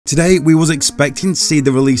Today we was expecting to see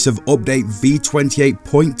the release of update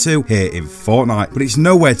v28.2 here in Fortnite, but it's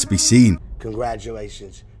nowhere to be seen.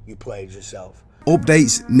 Congratulations, you played yourself.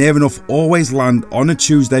 Updates near enough always land on a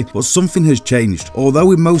Tuesday, but something has changed. Although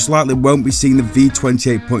we most likely won't be seeing the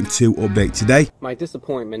v28.2 update today, my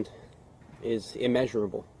disappointment is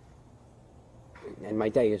immeasurable. And my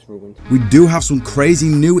day is ruined. We do have some crazy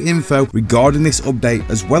new info regarding this update.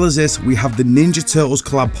 As well as this, we have the Ninja Turtles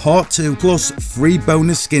collab part 2 plus 3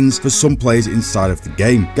 bonus skins for some players inside of the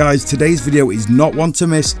game. Guys, today's video is not one to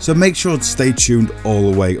miss, so make sure to stay tuned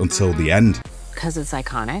all the way until the end. Because it's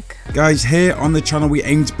iconic. Guys, here on the channel we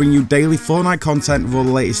aim to bring you daily Fortnite content with all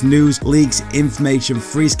the latest news, leaks, information,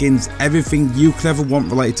 free skins, everything you could ever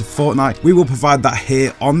want related to Fortnite. We will provide that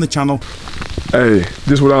here on the channel. Hey,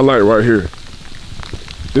 this is what I like right here.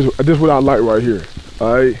 This is what I like right here,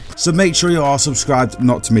 alright? So make sure you are subscribed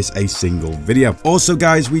not to miss a single video. Also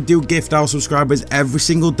guys, we do gift our subscribers every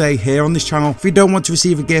single day here on this channel. If you don't want to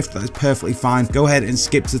receive a gift, that is perfectly fine. Go ahead and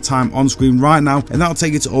skip to the time on screen right now, and that'll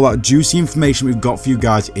take you to all that juicy information we've got for you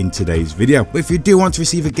guys in today's video. But if you do want to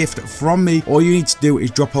receive a gift from me, all you need to do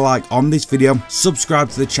is drop a like on this video, subscribe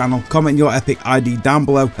to the channel, comment your Epic ID down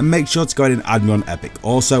below, and make sure to go ahead and add me on Epic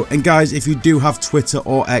also. And guys, if you do have Twitter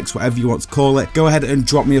or X, whatever you want to call it, go ahead and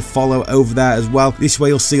drop me a follow over there as well. This way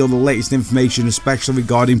you'll see all the latest information, especially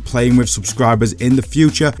regarding playing with subscribers in the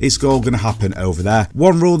future. It's all going to happen over there.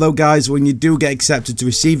 One rule though guys, when you do get accepted to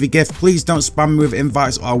receive a gift, please don't spam me with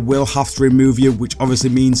invites or I will have to remove you, which obviously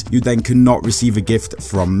means you then cannot receive a gift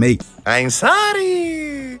from me. I'm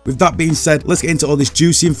sorry. With that being said, let's get into all this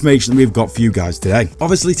juicy information that we've got for you guys today.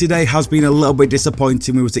 Obviously today has been a little bit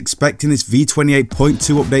disappointing. We was expecting this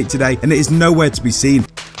v28.2 update today and it is nowhere to be seen.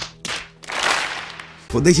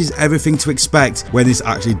 But this is everything to expect when this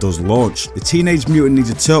actually does launch. The Teenage Mutant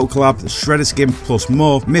Ninja Turtle collab, the Shredder skin plus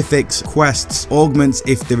more, mythics, quests, augments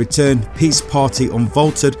if they return, Pizza Party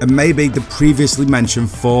Unvaulted, and maybe the previously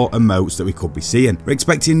mentioned 4 emotes that we could be seeing. We're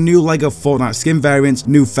expecting new LEGO Fortnite skin variants,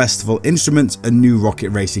 new festival instruments, and new rocket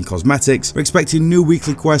racing cosmetics. We're expecting new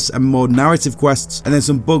weekly quests and more narrative quests, and then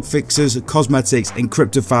some bug fixes, cosmetics,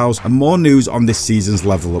 encrypted files, and more news on this season's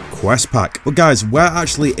level up quest pack. But guys, where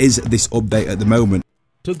actually is this update at the moment?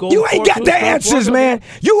 You ain't got the answers, man.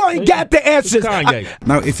 You ain't got the answers.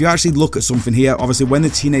 Now, if you actually look at something here, obviously when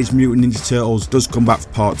the Teenage Mutant Ninja Turtles does come back for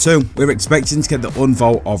part 2, we're expecting to get the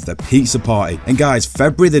unveil of the Pizza Party. And guys,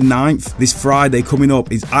 February the 9th, this Friday coming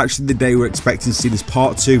up, is actually the day we're expecting to see this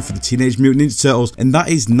part 2 for the Teenage Mutant Ninja Turtles, and that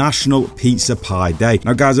is National Pizza Pie Day.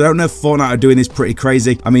 Now guys, I don't know if Fortnite are doing this pretty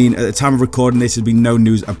crazy. I mean, at the time of recording this, there's been no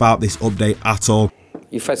news about this update at all.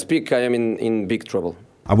 If I speak, I am in big trouble.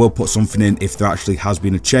 I will put something in if there actually has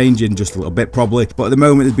been a change in just a little bit probably, but at the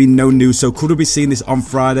moment there's been no news, so could we be seeing this on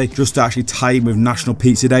Friday just to actually tie in with National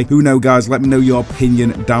Pizza Day? Who knows guys, let me know your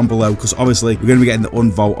opinion down below, because obviously we're going to be getting the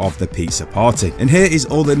unveil of the Pizza Party. And here is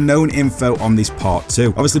all the known info on this part 2.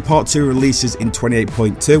 Obviously part 2 releases in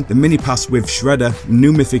 28.2, the mini pass with Shredder,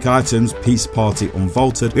 new mythic items, Pizza Party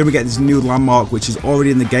Unvaulted. We're going to get this new landmark which is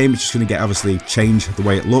already in the game, it's just going to get obviously change the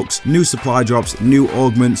way it looks, new supply drops, new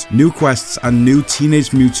augments, new quests, and new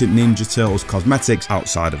Teenage Mutant Ninja Turtles cosmetics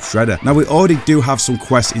outside of Shredder. Now we already do have some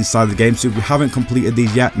quests inside the game, so if you haven't completed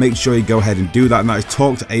these yet, make sure you go ahead and do that, and that is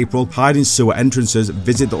talk to April, hide in sewer entrances,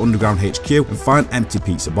 visit the underground HQ, and find empty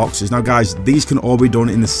pizza boxes. Now guys, these can all be done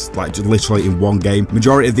in this, like, just literally in one game.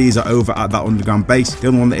 Majority of these are over at that underground base. The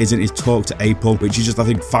only one that isn't is talk to April, which is just, I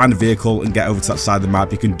think, find a vehicle and get over to that side of the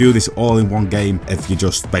map. You can do this all in one game if you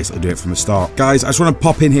just basically do it from the start. Guys, I just want to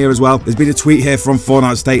pop in here as well. There's been a tweet here from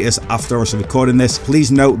Fortnite status after us recording this.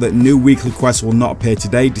 Please note that new weekly quests will not appear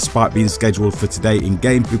today despite being scheduled for today in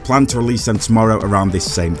game. We plan to release them tomorrow around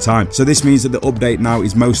this same time. So this means that the update now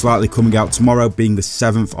is most likely coming out tomorrow, being the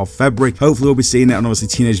 7th of February. Hopefully we'll be seeing it, and obviously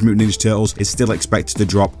Teenage Mutant Ninja Turtles is still expected to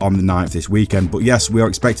drop on the 9th this weekend. But yes, we are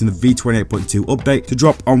expecting the v28.2 update to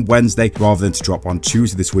drop on Wednesday rather than to drop on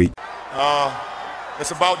Tuesday this week. It's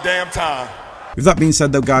about damn time. With that being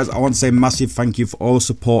said though guys, I want to say a massive thank you for all the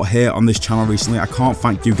support here on this channel recently. I can't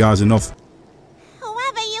thank you guys enough.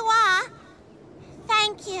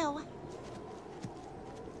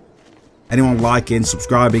 Anyone liking,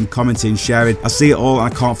 subscribing, commenting, sharing, I see it all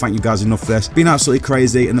and I can't thank you guys enough for this. It's been absolutely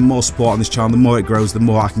crazy, and the more support on this channel, the more it grows, the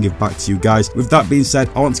more I can give back to you guys. With that being said,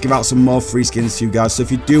 I want to give out some more free skins to you guys, so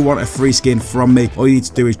if you do want a free skin from me, all you need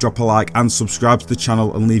to do is drop a like and subscribe to the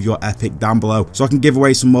channel and leave your epic down below so I can give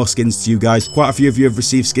away some more skins to you guys. Quite a few of you have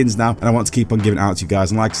received skins now, and I want to keep on giving it out to you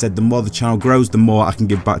guys, and like I said, the more the channel grows, the more I can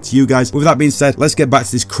give back to you guys. With that being said, let's get back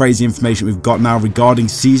to this crazy information we've got now regarding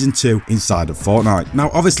Season 2 inside of Fortnite. Now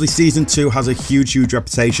obviously Season 2 has a huge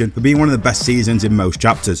reputation for being one of the best seasons in most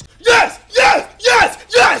chapters. Yes! Yes! Yes!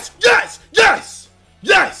 Yes!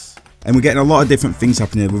 and we're getting a lot of different things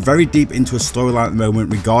happening. We're very deep into a storyline at the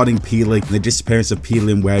moment regarding Peely and the disappearance of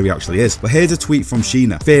Peely and where he actually is. But here's a tweet from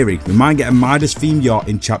Sheena. Theory, we might get a Midas themed yacht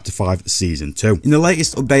in Chapter 5 Season 2. In the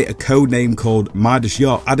latest update, a code name called Midas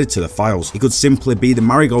Yacht added to the files. It could simply be the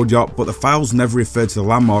Marigold Yacht, but the files never refer to the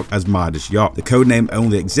landmark as Midas Yacht. The code name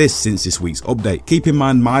only exists since this week's update. Keep in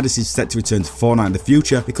mind, Midas is set to return to Fortnite in the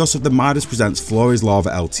future because of the Midas Presents Flores Lava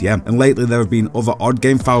LTM, and lately there have been other odd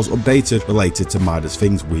game files updated related to Midas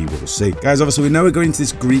things. We will see. Guys, obviously we know we're going into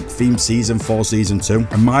this Greek themed season for Season 2,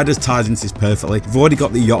 and Midas ties into this perfectly. We've already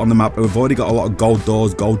got the yacht on the map, and we've already got a lot of gold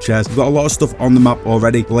doors, gold chairs. We've got a lot of stuff on the map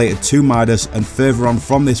already related to Midas, and further on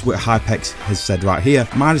from this, what Hypex has said right here,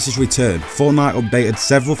 Midas has returned. Fortnite updated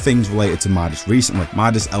several things related to Midas recently.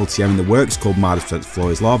 Midas LTM in the works called Midas Presents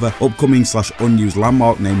Flores Lava, upcoming / unused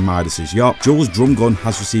landmark named Midas's Yacht. Jules' drum gun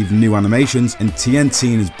has received new animations, and TNT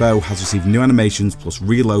and his bow has received new animations plus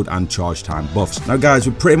reload and charge time buffs. Now guys,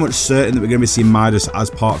 we're pretty much certain that we're going to be seeing Midas as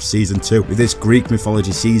part of Season 2 with this Greek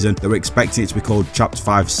mythology season, that we're expecting it to be called Chapter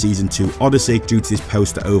 5 Season 2 Odyssey due to this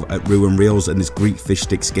poster over at Ruin Reels and this Greek fish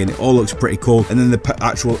stick skin. It all looks pretty cool, and then the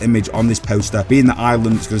actual image on this poster being the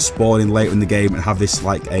island that's going to spawn in later in the game and have this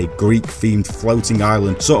like a Greek themed floating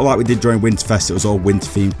island, sort of like we did during Winterfest. It was all winter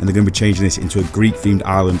themed, and they're going to be changing this into a Greek themed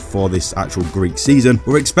island for this actual Greek season.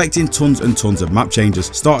 We're expecting tons and tons of map changes,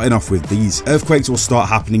 starting off with these. Earthquakes will start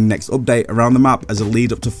happening next update around the map as a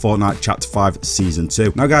lead up to Fortnite Chapter 5 Season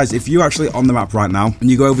 2. Now guys, if you're actually on the map right now and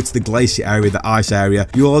you go over to the glacier area, the ice area,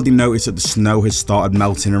 you already notice that the snow has started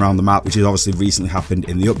melting around the map, which has obviously recently happened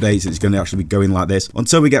in the updates. It's going to actually be going like this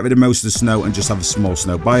until we get rid of most of the snow and just have a small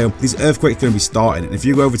snow biome. These earthquakes are going to be starting, and if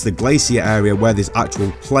you go over to the glacier area where this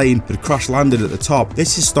actual plane had crash landed at the top,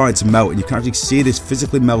 this is starting to melt, and you can actually see this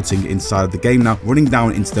physically melting inside of the game now, running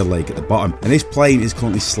down into the lake at the bottom. And this plane is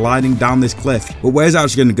currently sliding down this cliff. But where's it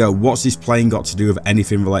actually going to go? What's this plane got to do with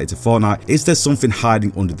anything related to Fortnite? Is there something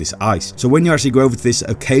hiding under this ice? So when you actually go over to this,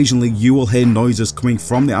 occasionally you will hear noises coming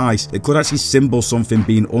from the ice that could actually symbol something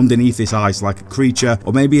being underneath this ice, like a creature,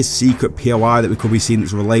 or maybe a secret POI that we could be seeing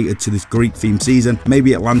that's related to this Greek themed season.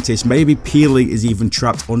 Maybe Atlantis, maybe Peely is even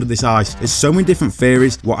trapped under this ice. There's so many different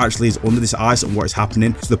theories what actually is under this ice and what is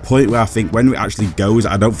happening, to the point where I think when it actually goes,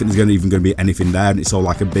 I don't think there's even going to be anything there, and it's all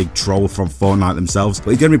like a big troll from Fortnite themselves.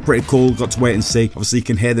 But it's going to be pretty cool. Got to wait and see. Obviously you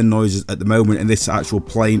can hear the noises at the moment, and this actual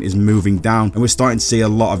plane is moving down, and we're starting to see a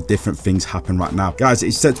lot of different things happen right now. Guys,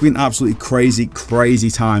 it's set to be an absolutely crazy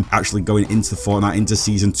time actually going into Fortnite, into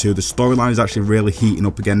Season 2. The storyline is actually really heating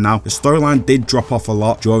up again now. The storyline did drop off a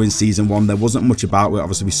lot during Season 1. There wasn't much about it.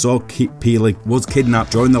 Obviously we saw Peely was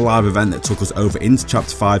kidnapped during the live event that took us over into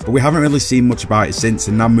Chapter 5, but we haven't really seen much about it since.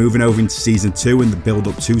 And now moving over into Season 2 and the build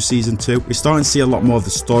up to Season 2, we're starting to see a lot more of the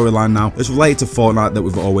storyline now that's related to Fortnite that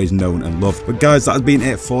we've always known and loved. But guys, that has been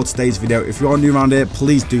it for today's video. If you're new around here,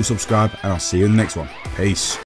 please do subscribe, and I'll see you in the next one. Peace.